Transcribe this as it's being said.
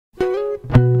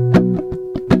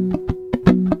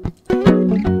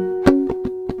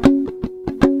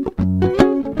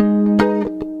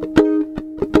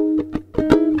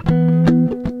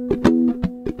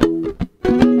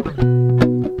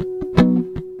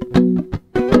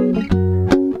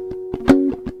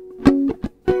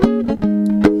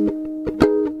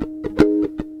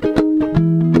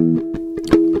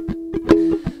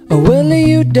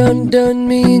done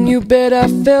me and you bet I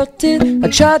felt it. I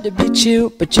tried to be chill,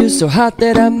 but you're so hot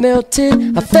that I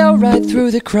melted. I fell right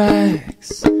through the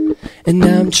cracks, and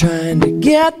now I'm trying to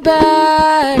get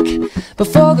back.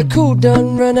 Before the cool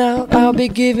done run out, I'll be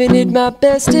giving it my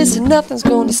bestest, and nothing's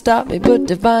gonna stop me but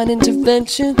divine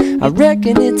intervention. I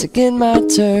reckon it's again my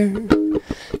turn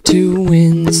to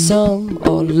win some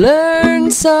or learn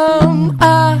some.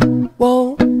 I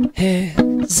won't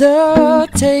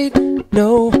hesitate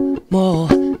no more,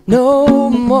 no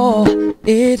more.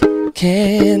 It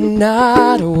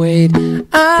cannot wait.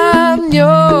 I'm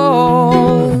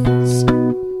yours.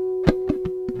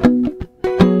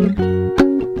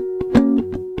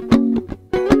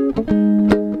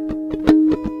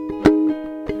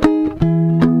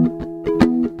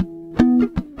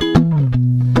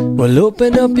 Well,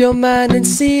 open up your mind and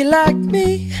see like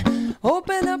me.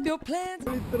 Open up your plans.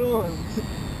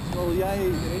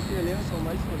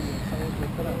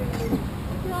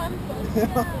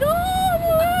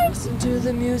 Listen to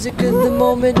the music of the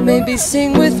moment, maybe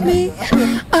sing with me.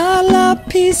 A la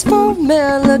peaceful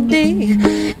melody.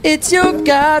 It's your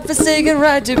God-forsaken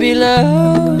right to be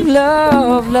loved,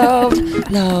 loved,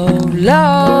 loved, loved,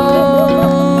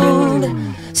 loved.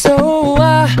 So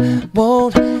I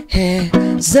won't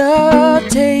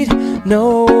hesitate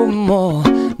no more,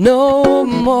 no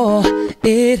more.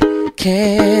 It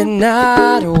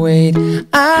cannot wait.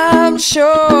 I'm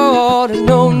sure there's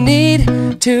no need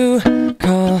to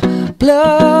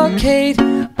complicate.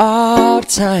 Our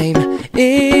time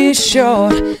is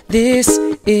short. This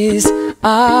is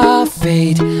our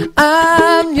fate.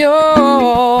 I'm yours.